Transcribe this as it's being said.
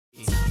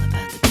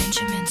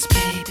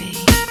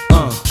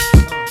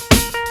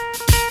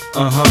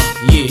Yeah.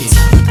 It's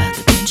all about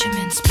the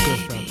Benjamins,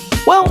 baby.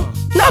 Well,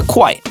 not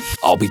quite.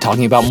 I'll be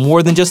talking about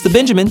more than just the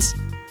Benjamins.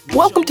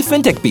 Welcome to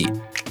FinTech Beat,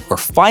 where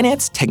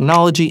finance,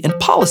 technology, and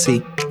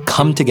policy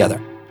come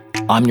together.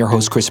 I'm your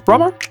host, Chris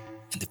Brummer,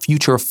 and the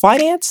future of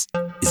finance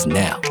is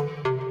now.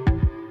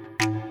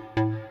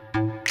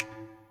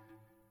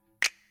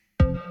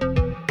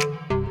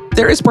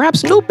 There is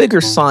perhaps no bigger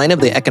sign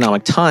of the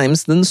economic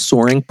times than the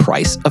soaring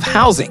price of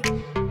housing.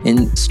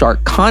 In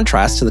stark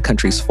contrast to the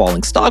country's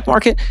falling stock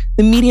market,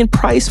 the median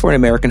price for an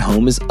American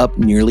home is up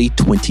nearly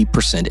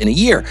 20% in a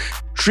year,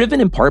 driven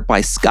in part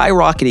by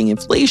skyrocketing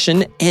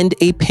inflation and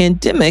a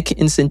pandemic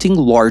incenting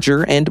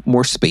larger and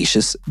more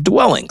spacious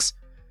dwellings.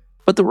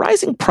 But the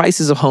rising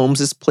prices of homes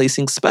is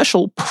placing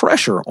special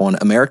pressure on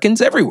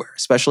Americans everywhere,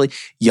 especially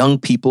young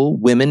people,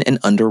 women,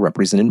 and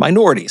underrepresented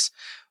minorities.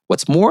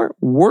 What's more,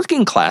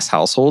 working-class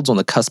households on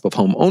the cusp of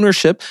home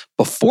ownership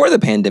before the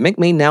pandemic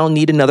may now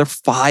need another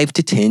 5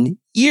 to 10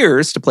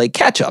 years to play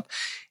catch-up.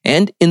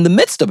 And in the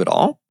midst of it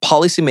all,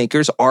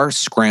 policymakers are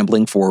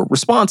scrambling for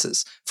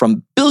responses,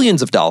 from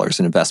billions of dollars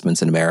in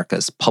investments in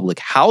America's public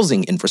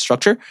housing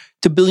infrastructure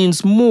to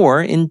billions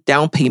more in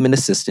down payment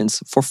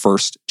assistance for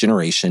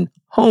first-generation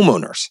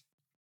homeowners.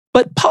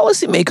 But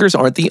policymakers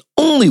aren't the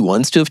only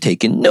ones to have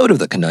taken note of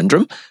the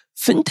conundrum.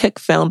 Fintech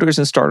founders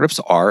and startups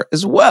are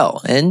as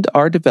well, and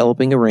are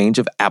developing a range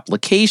of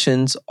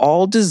applications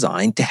all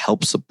designed to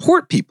help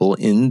support people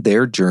in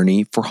their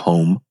journey for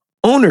home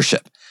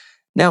ownership.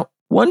 Now,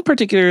 one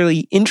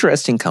particularly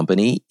interesting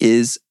company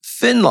is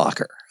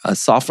FinLocker, a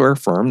software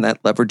firm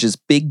that leverages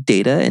big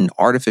data and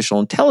artificial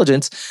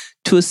intelligence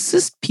to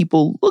assist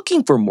people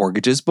looking for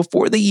mortgages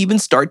before they even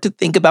start to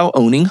think about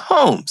owning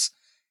homes.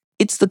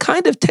 It's the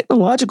kind of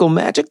technological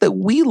magic that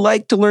we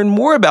like to learn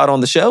more about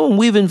on the show, and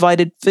we've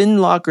invited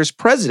FinLocker's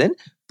president,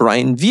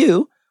 Brian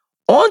View,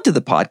 onto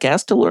the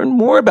podcast to learn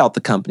more about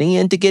the company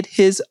and to get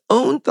his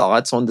own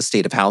thoughts on the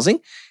state of housing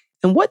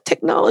and what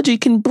technology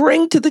can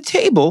bring to the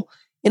table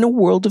in a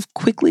world of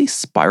quickly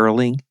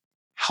spiraling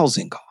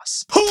housing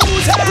costs. Who's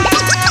house?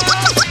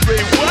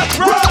 Say what?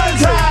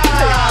 Runs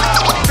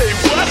house. Say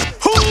what?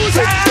 Who's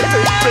house?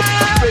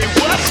 Say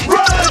what?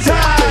 Runs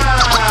house.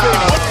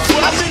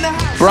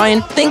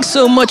 Brian, thanks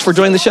so much for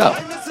joining the show.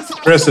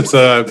 Chris,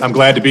 I'm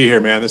glad to be here,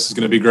 man. This is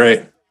going to be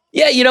great.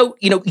 Yeah,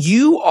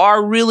 you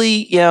are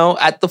really,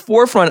 at the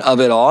forefront of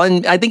it all.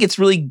 And I think it's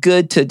really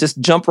good to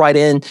just jump right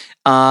in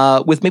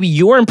with maybe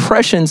your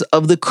impressions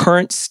of the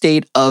current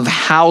state of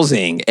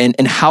housing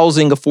and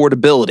housing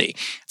affordability.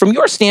 From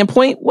your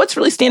standpoint, what's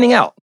really standing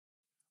out?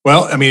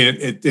 Well, I mean,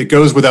 it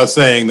goes without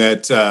saying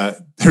that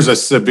there's a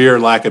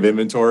severe lack of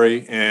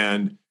inventory,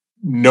 and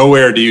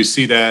nowhere do you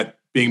see that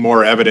being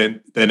more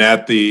evident than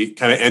at the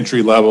kind of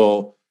entry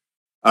level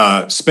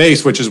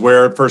space, which is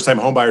where first-time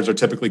homebuyers are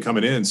typically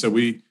coming in. So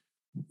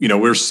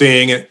we're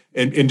seeing it.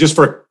 And just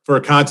for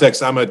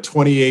context, I'm a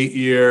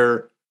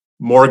 28-year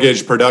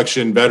mortgage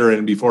production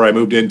veteran before I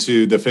moved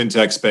into the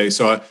fintech space.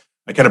 So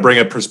I kind of bring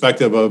a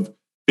perspective of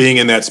being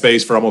in that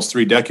space for almost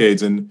 3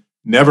 decades, and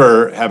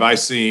never have I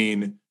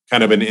seen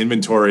kind of an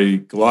inventory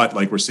glut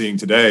like we're seeing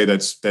today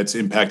that's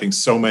impacting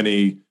so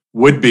many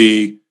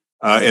would-be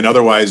and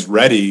otherwise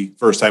ready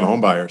first-time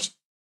homebuyers.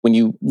 When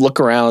you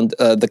look around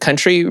the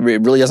country, it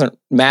really doesn't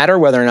matter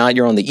whether or not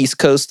you're on the East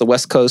Coast, the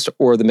West Coast,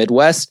 or the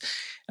Midwest.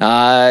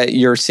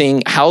 You're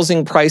seeing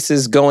housing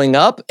prices going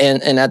up,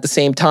 and at the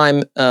same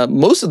time,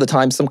 most of the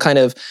time, some kind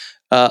of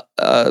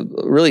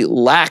really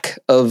lack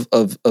of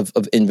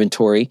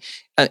inventory.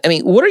 I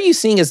mean, what are you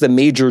seeing as the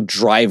major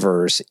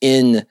drivers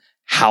in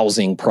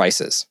housing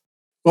prices?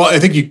 Well, I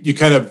think you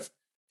kind of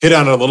hit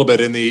on it a little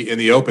bit in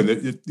the open.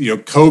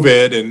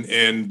 COVID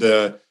and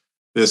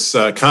this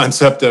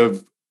concept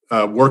of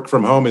work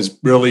from home has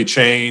really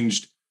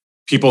changed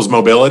people's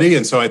mobility,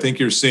 and so I think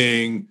you're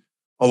seeing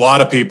a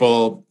lot of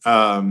people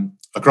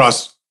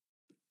across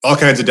all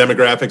kinds of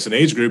demographics and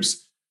age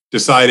groups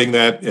deciding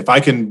that if I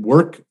can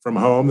work from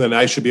home, then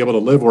I should be able to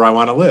live where I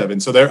want to live.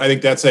 And so I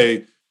think that's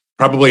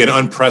probably an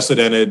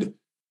unprecedented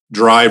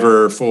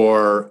driver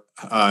for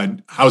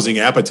housing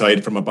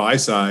appetite from a buy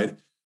side.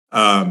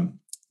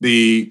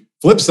 The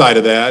flip side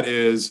of that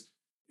is,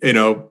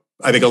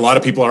 I think a lot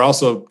of people are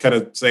also kind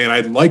of saying, I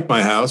like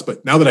my house,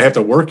 but now that I have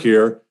to work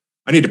here,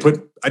 I need to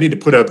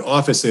put an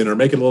office in or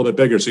make it a little bit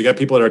bigger. So you got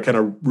people that are kind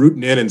of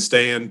rooting in and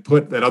staying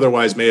put that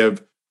otherwise may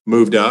have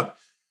moved up.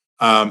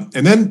 And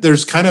then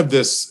there's kind of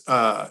this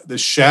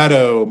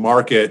shadow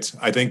market,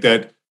 I think,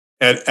 that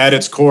at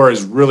its core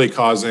is really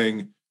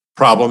causing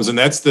problems. And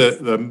that's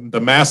the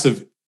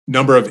massive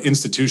number of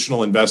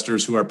institutional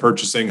investors who are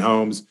purchasing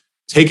homes,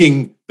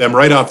 taking them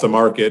right off the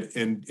market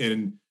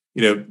and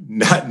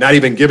not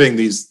even giving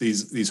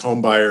these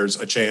home buyers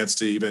a chance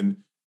to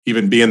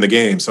even be in the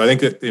game. So I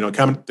think that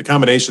the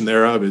combination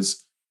thereof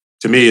is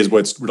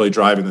what's really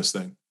driving this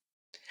thing.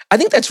 I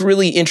think that's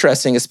really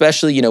interesting,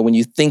 especially, when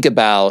you think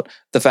about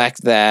the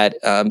fact that,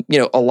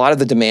 a lot of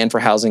the demand for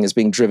housing is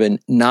being driven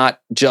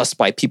not just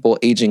by people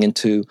aging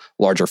into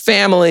larger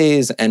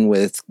families and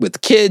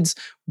with kids,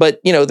 But,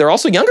 there are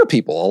also younger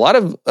people, a lot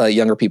of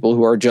younger people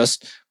who are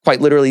just quite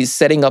literally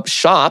setting up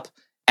shop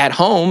at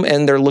home,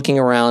 and they're looking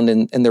around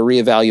and they're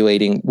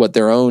reevaluating what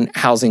their own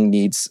housing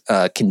needs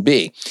can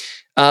be.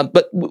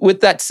 But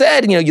with that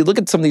said, you look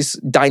at some of these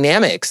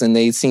dynamics and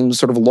they seem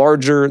sort of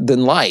larger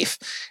than life.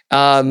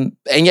 And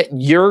yet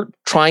you're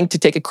trying to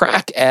take a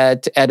crack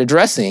at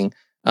addressing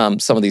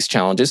some of these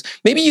challenges.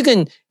 Maybe you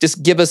can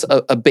just give us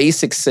a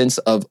basic sense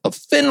of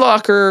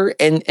FinLocker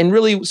and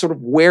really sort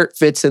of where it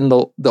fits in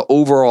the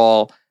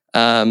overall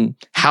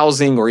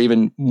housing or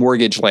even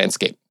mortgage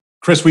landscape.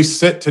 Chris, we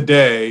sit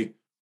today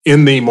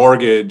in the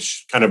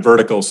mortgage kind of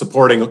vertical,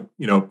 supporting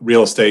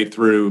real estate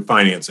through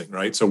financing,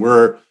 right? So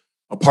we're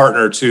a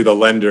partner to the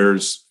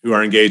lenders who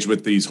are engaged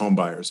with these home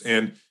buyers.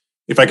 And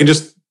if I can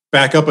just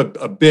back up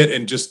a bit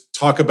and just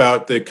talk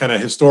about the kind of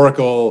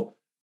historical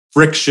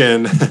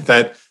friction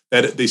that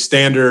the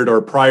standard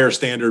or prior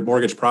standard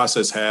mortgage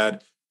process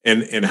had,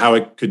 and how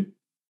it could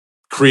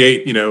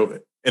create,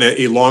 an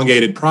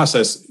elongated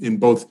process in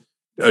both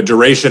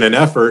duration and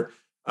effort.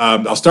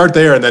 I'll start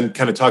there and then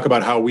kind of talk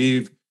about how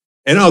we've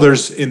and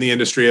others in the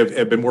industry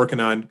have been working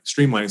on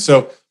streamlining.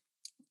 So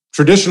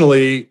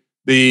traditionally,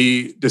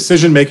 the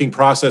decision-making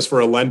process for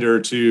a lender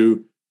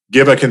to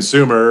give a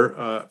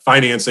consumer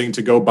financing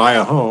to go buy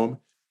a home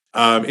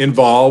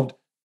involved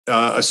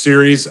a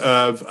series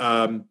of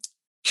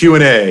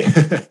Q&A.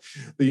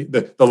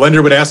 the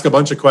lender would ask a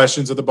bunch of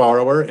questions of the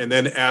borrower and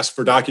then ask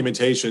for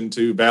documentation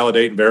to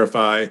validate and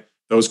verify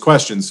those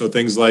questions. So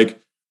things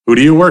like, who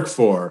do you work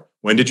for?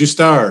 When did you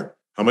start?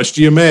 How much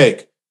do you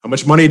make? How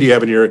much money do you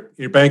have in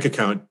your bank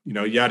account?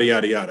 Yada,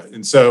 yada, yada.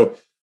 And so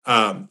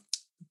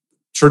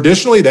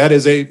traditionally, that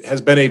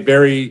has been a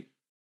very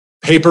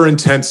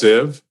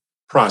paper-intensive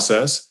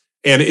process.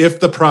 And if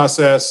the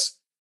process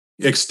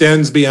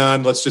extends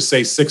beyond, let's just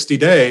say, 60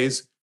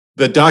 days,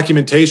 the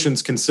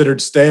documentation's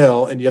considered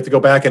stale, and you have to go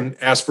back and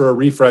ask for a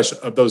refresh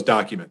of those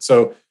documents.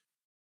 So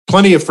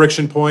plenty of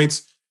friction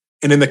points.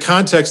 And in the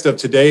context of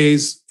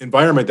today's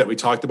environment that we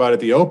talked about at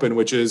the open,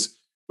 which is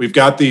we've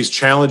got these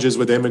challenges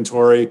with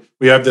inventory,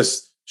 we have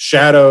this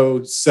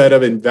shadow set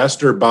of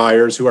investor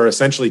buyers who are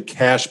essentially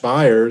cash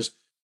buyers.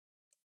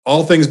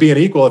 All things being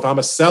equal, if I'm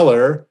a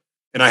seller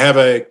and I have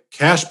a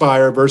cash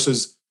buyer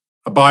versus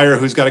a buyer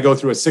who's got to go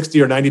through a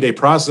 60 or 90-day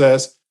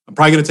process, I'm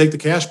probably going to take the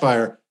cash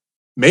buyer,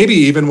 maybe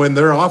even when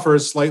their offer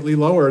is slightly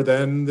lower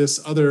than this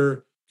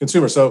other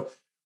consumer. So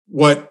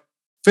what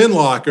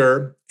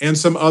FinLocker and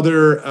some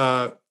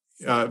other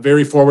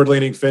very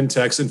forward-leaning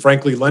fintechs and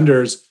frankly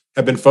lenders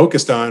have been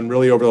focused on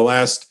really over the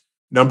last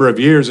number of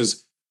years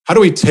is how do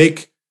we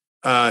take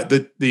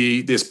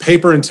this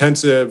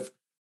paper-intensive,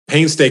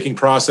 painstaking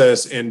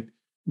process and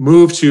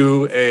move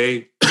to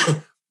a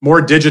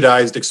more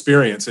digitized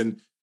experience,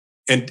 and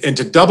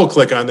to double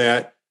click on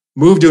that,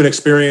 move to an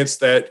experience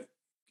that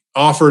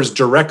offers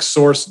direct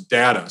source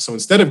data. So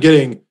instead of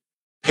getting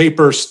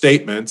paper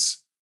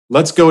statements,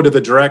 let's go to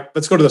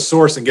the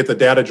source and get the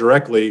data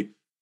directly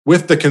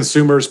with the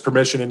consumer's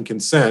permission and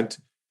consent,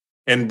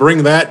 and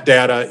bring that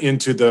data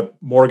into the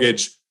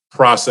mortgage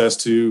process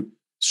to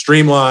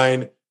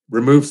streamline,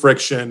 remove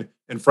friction,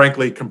 and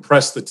frankly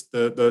compress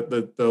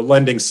the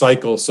lending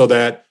cycle so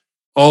that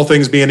all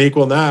things being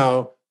equal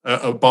now,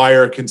 a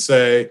buyer can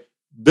say,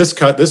 this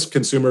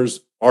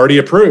consumer's already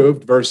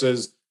approved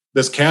versus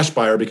this cash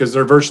buyer, because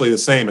they're virtually the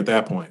same at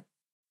that point.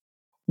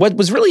 What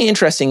was really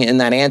interesting in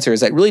that answer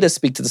is that it really does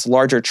speak to this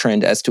larger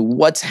trend as to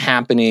what's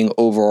happening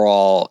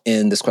overall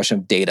in this question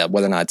of data,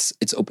 whether or not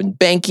it's open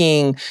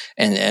banking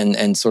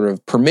and sort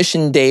of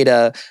permission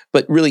data,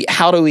 but really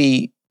how do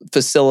we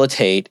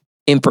facilitate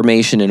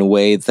information in a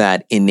way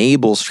that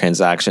enables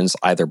transactions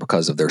either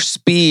because of their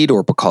speed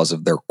or because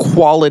of their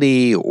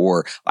quality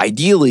or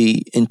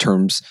ideally in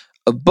terms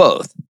of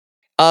both.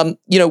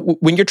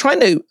 When you're trying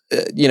to,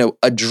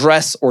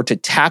 address or to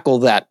tackle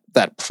that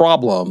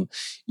problem,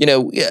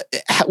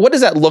 what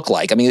does that look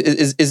like? I mean,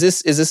 is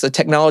this a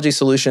technology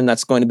solution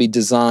that's going to be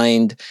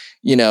designed,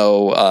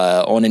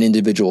 on an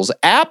individual's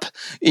app,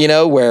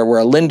 where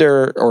a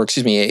lender or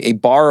a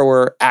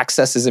borrower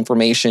accesses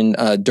information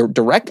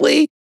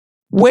directly?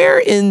 Where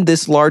in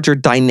this larger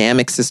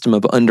dynamic system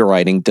of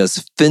underwriting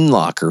does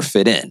FinLocker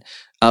fit in?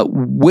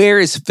 Where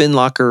is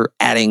FinLocker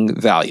adding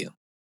value?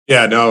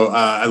 Yeah, no,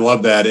 I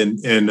love that.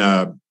 And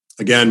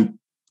again,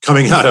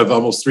 coming out of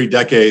almost 3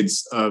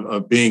 decades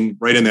of being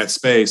right in that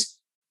space,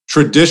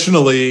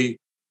 traditionally,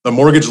 the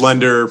mortgage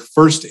lender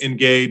first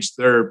engaged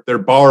their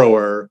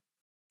borrower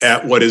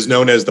at what is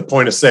known as the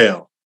point of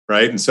sale,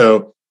 right? And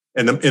so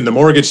in the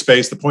mortgage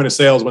space, the point of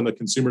sale is when the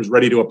consumer is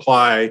ready to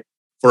apply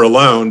for a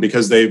loan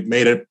because they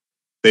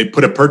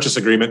put a purchase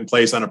agreement in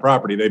place on a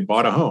property. They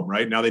bought a home,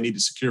 right? Now they need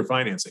to secure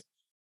financing.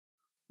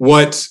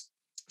 What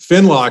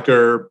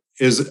FinLocker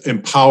is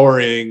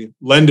empowering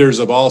lenders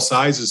of all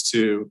sizes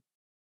to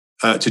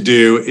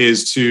do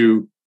is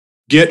to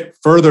get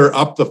further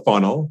up the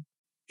funnel,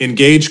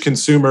 engage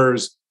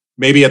consumers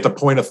maybe at the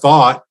point of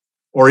thought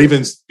or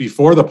even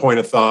before the point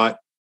of thought,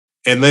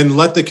 and then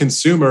let the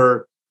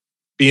consumer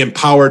be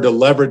empowered to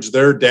leverage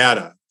their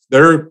data.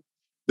 They're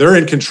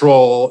in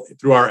control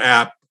through our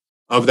app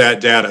of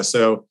that data.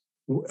 So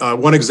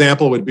one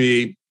example would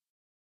be,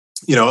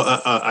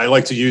 I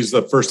like to use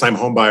the first-time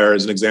home buyer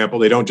as an example.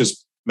 They don't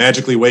just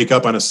magically wake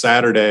up on a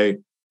Saturday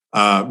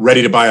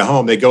ready to buy a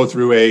home. They go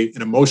through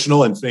an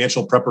emotional and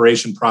financial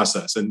preparation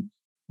process. And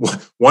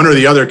one or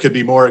the other could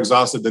be more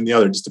exhausted than the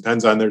other. It just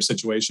depends on their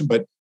situation.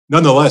 But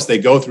nonetheless, they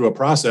go through a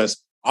process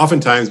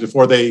oftentimes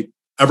before they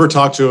ever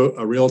talk to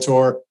a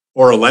realtor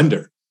or a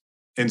lender.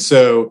 And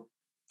so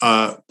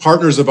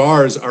partners of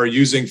ours are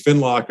using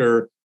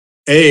FinLocker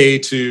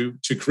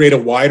to create a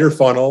wider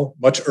funnel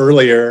much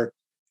earlier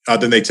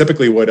than they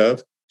typically would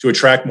have, to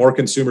attract more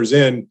consumers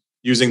in,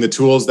 using the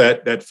tools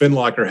that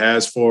FinLocker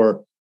has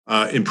for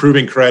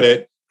improving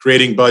credit,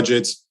 creating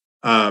budgets,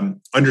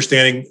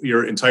 understanding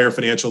your entire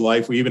financial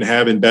life. We even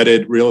have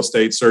embedded real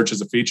estate search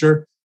as a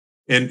feature.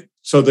 And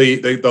so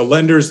the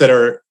lenders that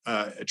are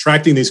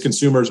attracting these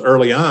consumers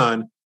early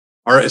on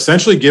are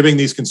essentially giving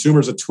these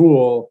consumers a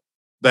tool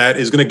that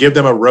is going to give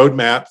them a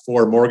roadmap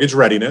for mortgage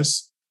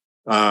readiness.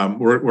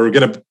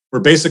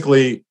 We're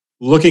basically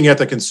looking at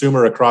the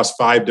consumer across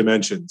 5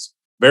 dimensions: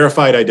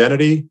 verified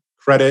identity,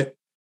 credit,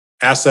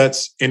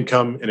 assets,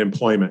 income, and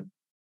employment.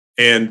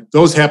 And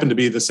those happen to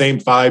be the same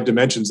 5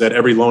 dimensions that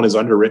every loan is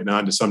underwritten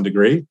on to some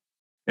degree.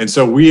 And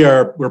so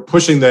we're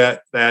pushing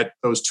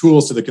those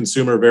tools to the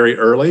consumer very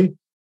early.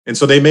 And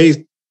so they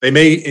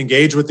may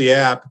engage with the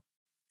app,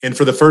 and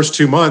for the first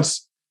 2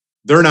 months,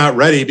 they're not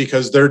ready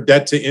because their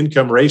debt to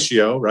income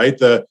ratio, right?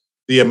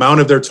 The amount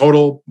of their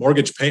total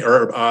mortgage pay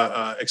or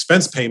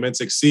expense payments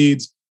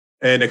exceeds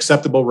an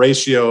acceptable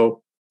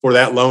ratio for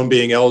that loan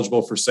being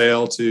eligible for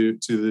sale to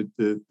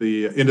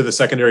the into the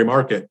secondary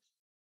market.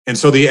 And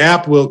so the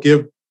app will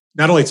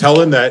not only tell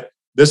them that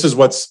this is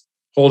what's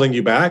holding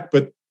you back,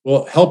 but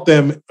will help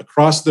them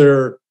across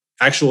their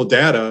actual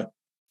data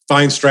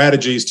find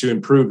strategies to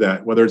improve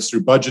that, whether it's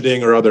through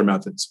budgeting or other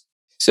methods.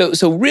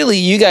 So really,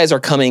 you guys are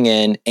coming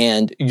in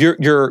and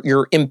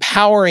you're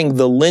empowering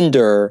the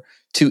lender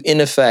to, in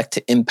effect,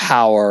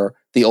 empower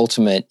the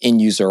ultimate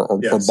end user or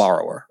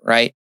borrower,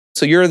 right?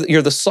 So you're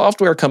the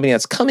software company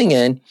that's coming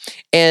in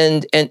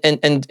and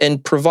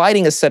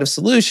providing a set of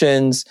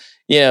solutions,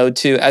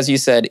 to, as you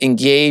said,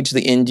 engage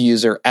the end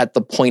user at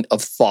the point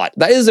of thought.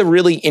 That is a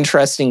really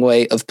interesting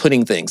way of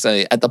putting things,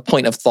 at the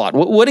point of thought.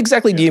 What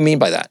exactly do you mean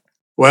by that?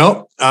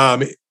 Well,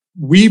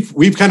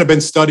 we've kind of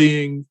been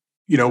studying,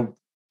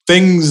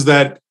 things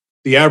that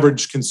the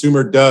average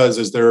consumer does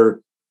as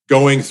they're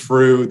going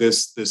through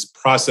this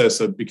process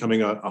of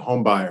becoming a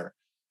home buyer.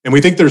 And we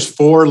think there's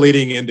 4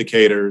 leading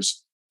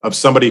indicators of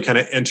somebody kind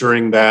of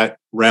entering that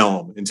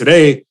realm. And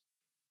today,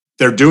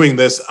 they're doing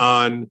this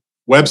on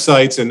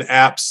websites and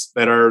apps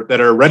that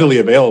are readily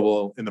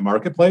available in the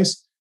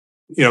marketplace.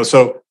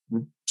 So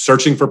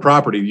searching for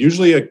property,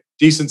 usually a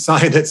decent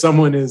sign that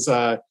someone is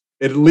at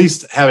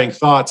least having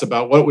thoughts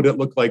about what would it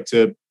look like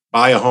to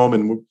buy a home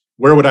and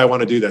where would I want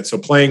to do that. So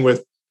playing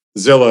with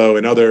Zillow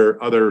and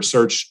other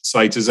search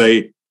sites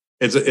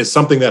is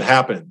something that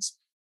happens.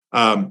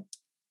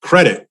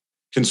 Credit,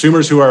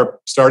 consumers who are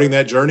starting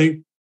that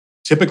journey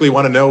typically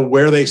want to know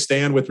where they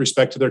stand with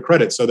respect to their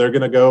credit. So they're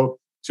going to go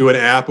to an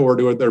app or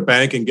to their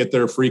bank and get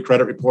their free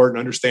credit report and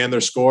understand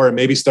their score, and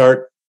maybe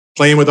start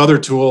playing with other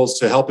tools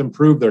to help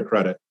improve their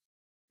credit.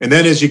 And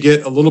then as you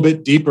get a little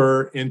bit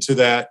deeper into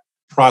that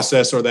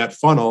process or that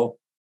funnel,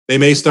 they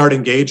may start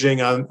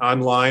engaging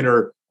online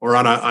or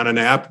on an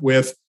app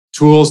with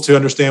tools to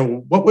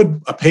understand what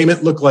would a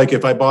payment look like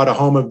if I bought a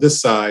home of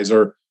this size,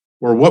 or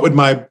what would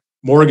my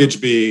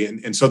mortgage be?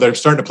 And so they're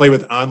starting to play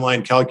with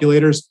online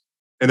calculators.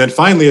 And then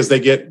finally, as they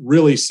get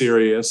really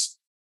serious,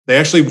 they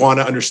actually want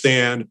to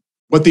understand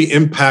what the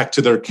impact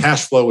to their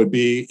cash flow would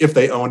be if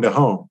they owned a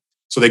home.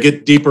 So they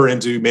get deeper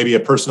into maybe a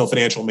personal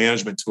financial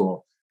management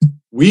tool.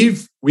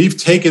 We've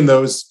taken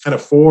those kind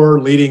of 4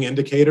 leading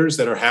indicators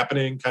that are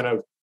happening kind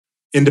of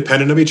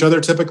independent of each other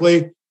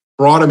typically,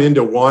 brought them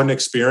into one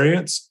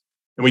experience.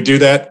 And we do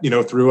that,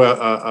 through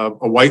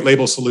a white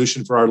label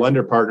solution for our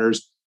lender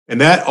partners.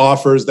 And that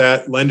offers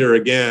that lender,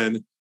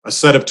 again, a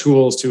set of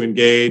tools to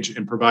engage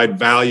and provide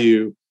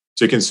value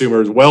to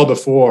consumers well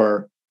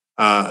before,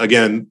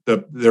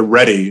 they're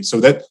ready. So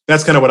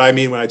that's kind of what I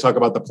mean when I talk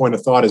about the point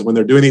of thought, is when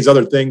they're doing these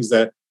other things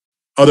that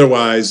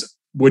otherwise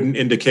wouldn't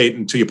indicate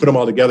until you put them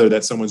all together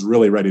that someone's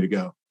really ready to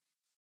go.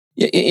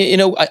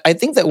 I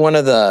think that one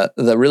of the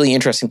really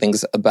interesting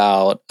things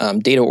about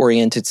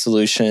data-oriented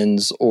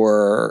solutions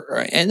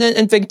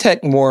and big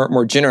tech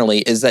more generally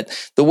is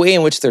that the way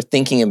in which they're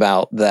thinking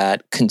about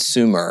that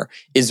consumer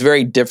is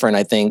very different,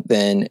 I think,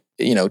 than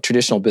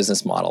traditional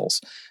business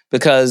models.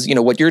 Because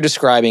what you're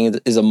describing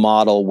is a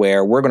model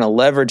where we're going to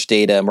leverage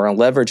data and we're going to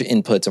leverage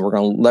inputs and we're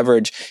going to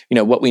leverage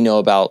what we know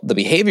about the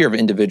behavior of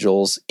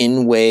individuals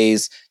in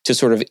ways to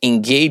sort of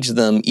engage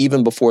them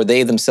even before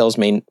they themselves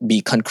may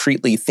be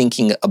concretely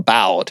thinking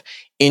about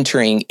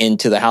entering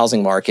into the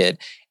housing market.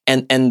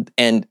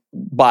 And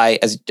by,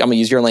 as I'm going to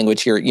use your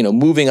language here,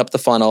 moving up the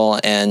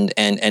funnel and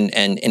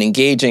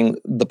engaging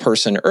the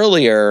person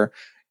earlier,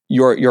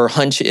 your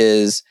hunch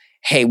is,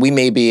 hey, we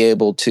may be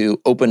able to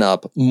open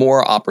up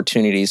more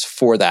opportunities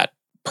for that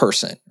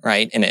person,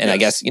 right? And I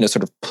Yes. guess,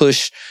 sort of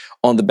push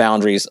on the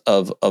boundaries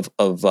of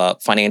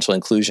financial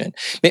inclusion.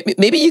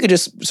 Maybe you could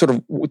just sort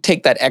of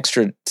take that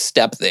extra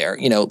step there,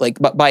 like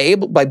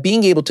by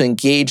being able to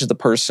engage the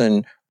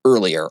person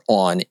earlier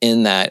on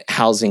in that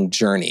housing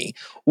journey.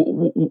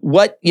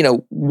 What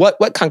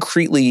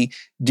concretely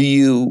do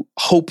you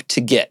hope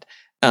to get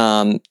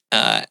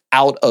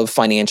out of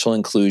financial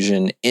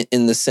inclusion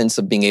in the sense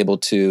of being able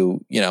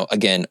to,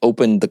 again,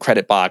 open the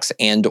credit box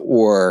and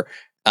or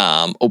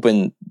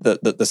open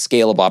the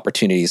scale of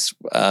opportunities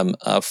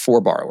for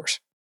borrowers?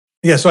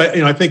 Yeah, so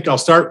I think I'll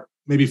start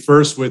maybe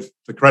first with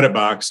the credit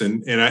box,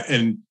 and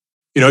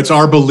it's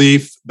our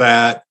belief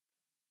that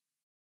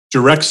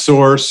direct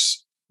source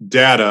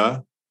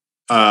data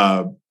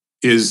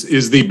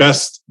is the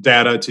best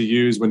data to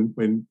use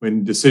when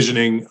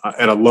decisioning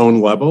at a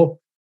loan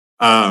level,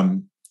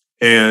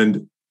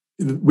 and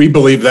we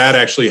believe that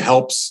actually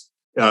helps.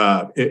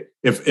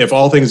 If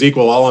all things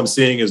equal, all I'm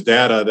seeing is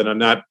data, then I'm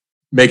not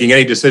making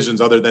any decisions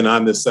other than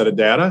on this set of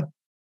data.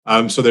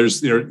 So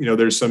there's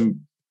there's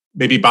some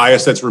maybe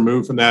bias that's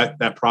removed from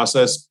that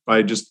process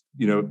by just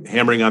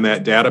hammering on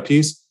that data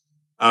piece.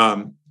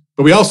 But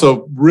we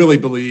also really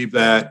believe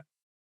that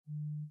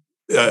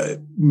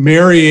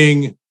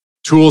marrying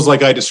tools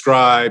like I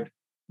described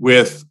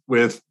with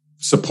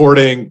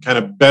supporting kind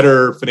of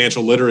better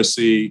financial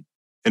literacy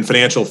and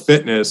financial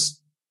fitness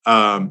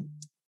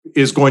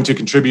is going to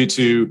contribute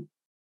to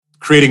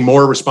creating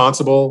more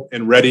responsible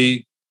and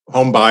ready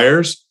home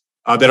buyers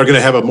that are going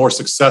to have a more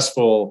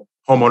successful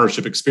home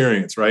ownership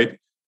experience, right?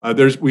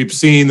 We've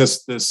seen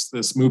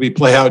this movie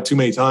play out too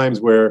many times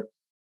where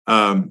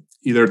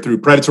either through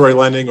predatory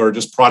lending or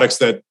just products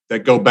that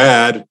go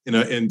bad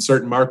in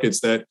certain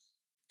markets, that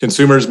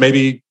consumers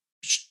maybe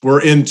were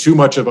in too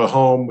much of a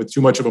home with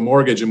too much of a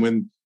mortgage, and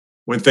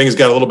when things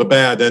got a little bit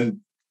bad,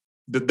 then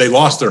they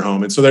lost their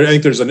home. And so I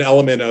think there's an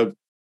element of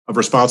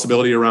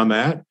responsibility around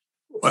that.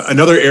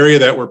 Another area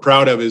that we're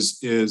proud of is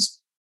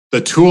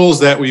the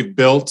tools that we've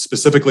built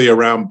specifically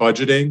around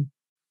budgeting.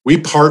 We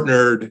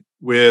partnered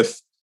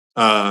with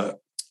the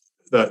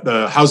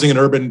Housing and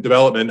Urban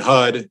Development,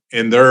 HUD,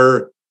 and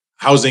their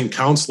housing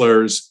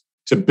counselors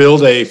to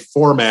build a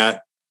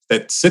format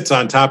that sits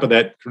on top of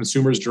that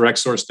consumer's direct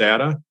source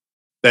data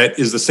that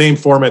is the same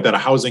format that a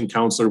housing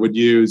counselor would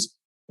use.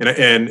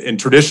 And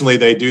traditionally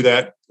they do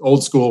that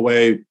old school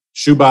way,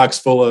 shoebox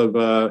full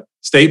of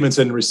statements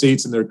and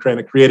receipts, and they're kind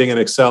of creating an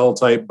Excel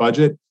type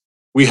budget.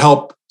 We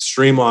help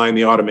streamline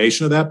the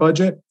automation of that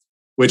budget,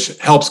 which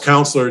helps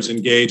counselors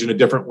engage in a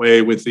different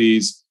way with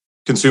these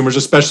consumers,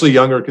 especially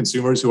younger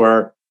consumers who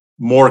are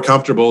more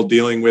comfortable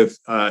dealing with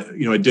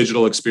a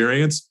digital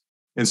experience.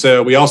 And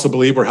so we also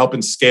believe we're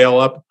helping scale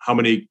up how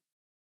many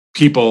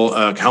people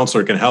a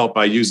counselor can help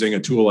by using a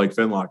tool like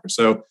FinLocker.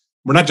 So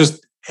we're not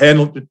just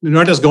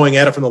going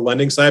at it from the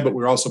lending side, but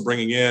we're also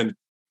bringing in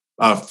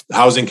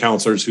housing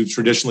counselors who've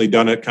traditionally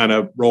done it, kind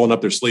of rolling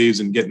up their sleeves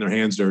and getting their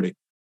hands dirty.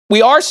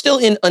 We are still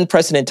in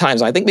unprecedented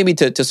times. I think maybe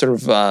to sort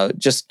of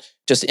just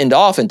end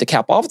off and to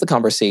cap off the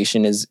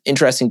conversation is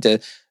interesting to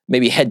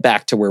maybe head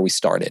back to where we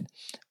started.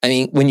 I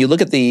mean, when you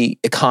look at the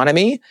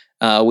economy,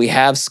 we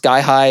have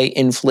sky-high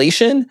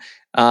inflation.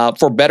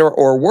 For better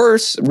or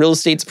worse, real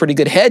estate's a pretty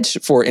good hedge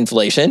for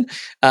inflation.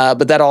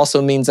 But that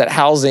also means that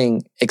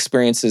housing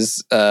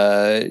experiences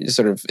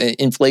sort of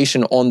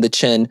inflation on the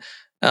chin,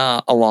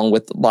 along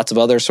with lots of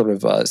other sort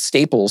of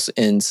staples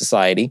in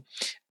society.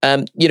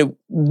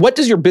 What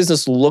does your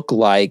business look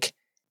like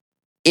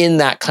in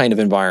that kind of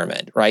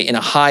environment, right? In a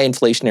high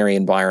inflationary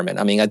environment.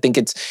 I mean, I think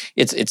it's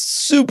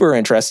super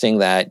interesting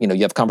that,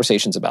 you have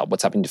conversations about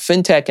what's happening to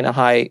fintech in a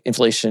high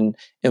inflation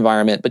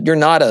environment, but you're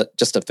not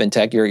just a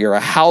fintech, you're a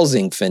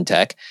housing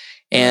fintech.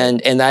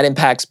 And that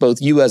impacts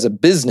both you as a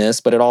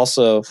business, but it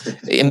also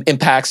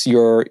impacts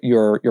your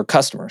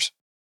customers.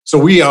 So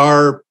we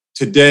are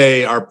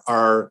today,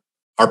 our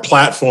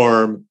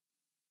platform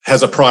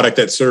has a product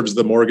that serves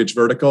the mortgage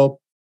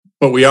vertical,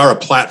 but we are a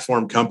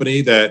platform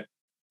company that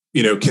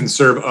can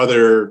serve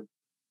other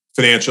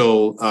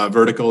financial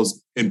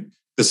verticals in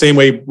the same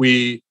way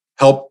we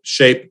help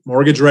shape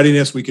mortgage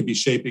readiness. We could be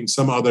shaping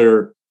some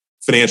other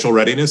financial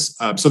readiness.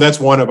 So that's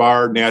one of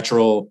our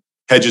natural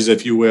hedges,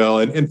 if you will.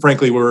 And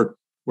frankly, we're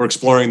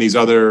exploring these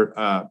other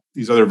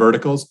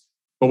verticals.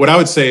 But what I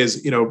would say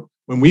is,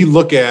 when we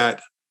look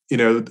at, we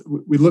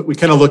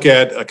kind of look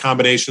at a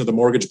combination of the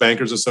Mortgage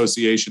Bankers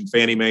Association,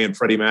 Fannie Mae and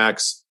Freddie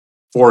Mac's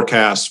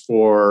forecasts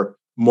for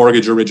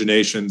mortgage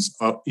originations,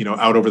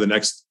 out over the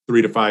next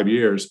 3 to 5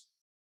 years.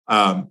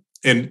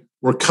 And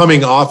we're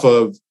coming off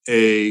of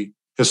a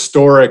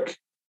historic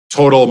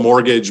total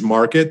mortgage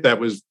market that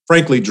was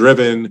frankly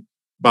driven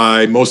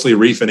by mostly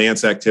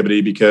refinance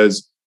activity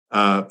because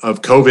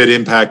of COVID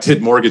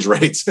impacted mortgage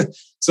rates.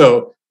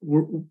 So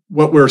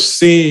what we're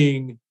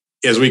seeing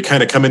as we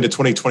kind of come into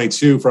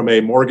 2022 from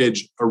a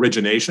mortgage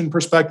origination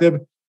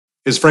perspective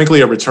is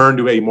frankly a return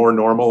to a more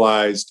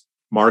normalized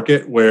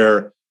market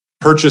where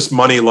purchase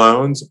money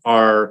loans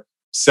are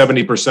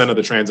 70% of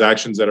the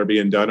transactions that are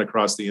being done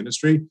across the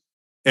industry.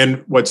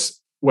 And what's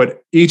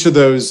what each of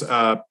those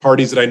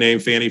parties that I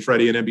named, Fannie,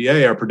 Freddie, and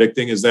MBA, are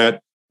predicting is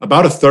that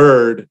about a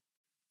third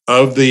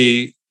of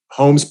the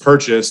homes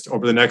purchased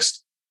over the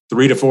next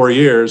 3 to 4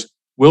 years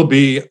will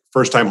be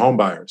first-time home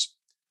buyers.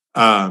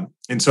 And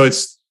so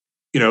it's,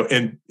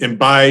 and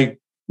by,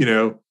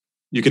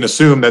 you can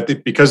assume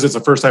that because it's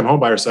a first-time home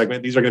buyer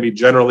segment, these are going to be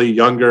generally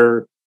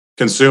younger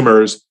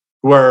consumers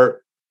who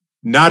are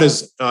not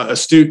as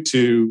astute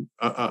to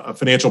a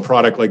financial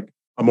product like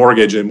a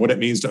mortgage and what it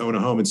means to own a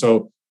home. And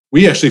so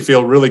we actually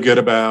feel really good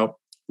about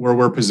where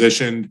we're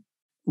positioned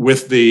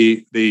with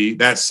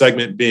that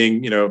segment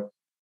being,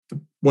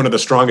 one of the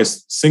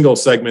strongest single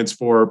segments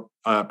for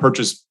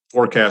purchase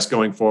forecast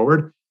going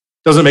forward.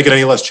 Doesn't make it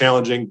any less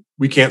challenging.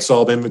 We can't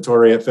solve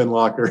inventory at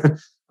FinLocker,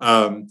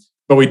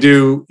 but we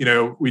do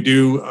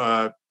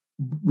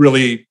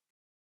really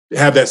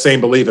have that same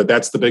belief that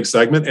that's the big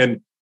segment, and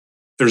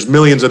there's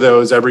millions of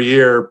those every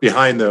year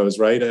behind those,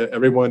 right?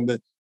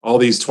 All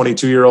these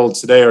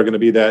 22-year-olds today are going to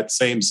be that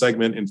same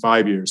segment in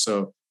 5 years.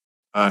 So,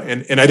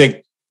 and I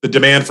think the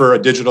demand for a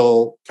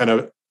digital kind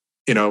of,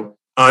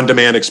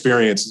 on-demand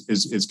experience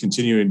is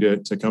continuing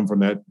to come from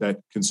that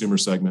consumer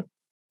segment.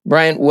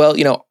 Brian, well,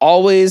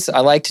 always I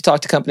like to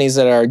talk to companies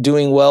that are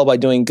doing well by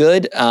doing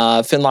good.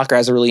 FinLocker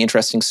has a really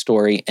interesting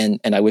story, and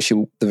I wish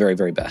you the very,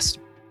 very best.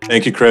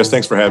 Thank you, Chris.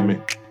 Thanks for having me.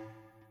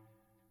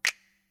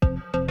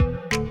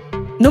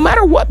 No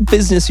matter what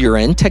business you're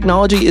in,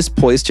 technology is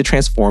poised to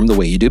transform the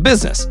way you do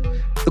business.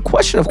 The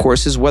question, of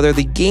course, is whether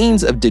the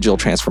gains of digital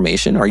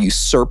transformation are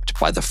usurped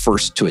by the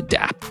first to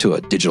adapt to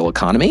a digital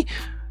economy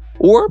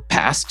or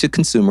passed to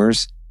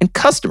consumers and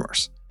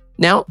customers.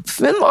 Now,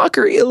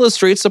 FinLocker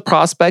illustrates the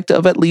prospect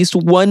of at least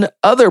one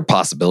other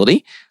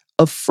possibility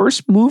of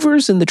first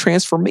movers in the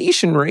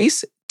transformation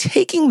race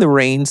taking the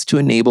reins to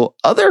enable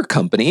other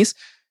companies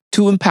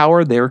to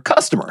empower their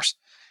customers.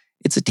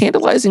 It's a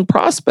tantalizing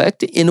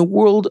prospect in a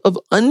world of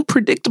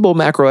unpredictable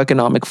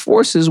macroeconomic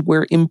forces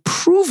where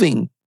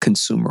improving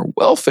consumer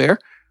welfare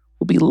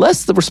will be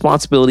less the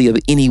responsibility of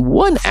any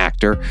one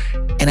actor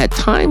and at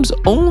times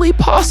only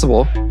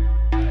possible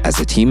as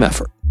a team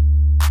effort.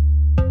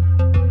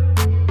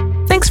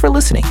 Thanks for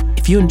listening.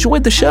 If you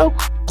enjoyed the show,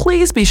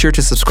 please be sure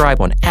to subscribe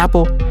on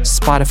Apple,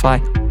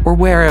 Spotify, or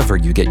wherever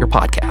you get your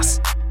podcasts.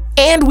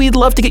 And we'd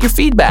love to get your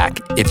feedback.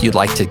 If you'd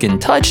like to get in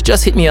touch,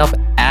 just hit me up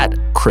at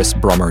Chris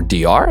Brummer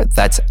DR.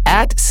 That's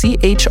at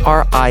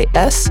ChrisBrummer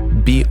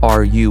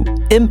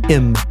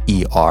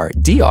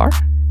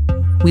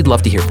DR. We'd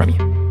love to hear from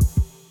you.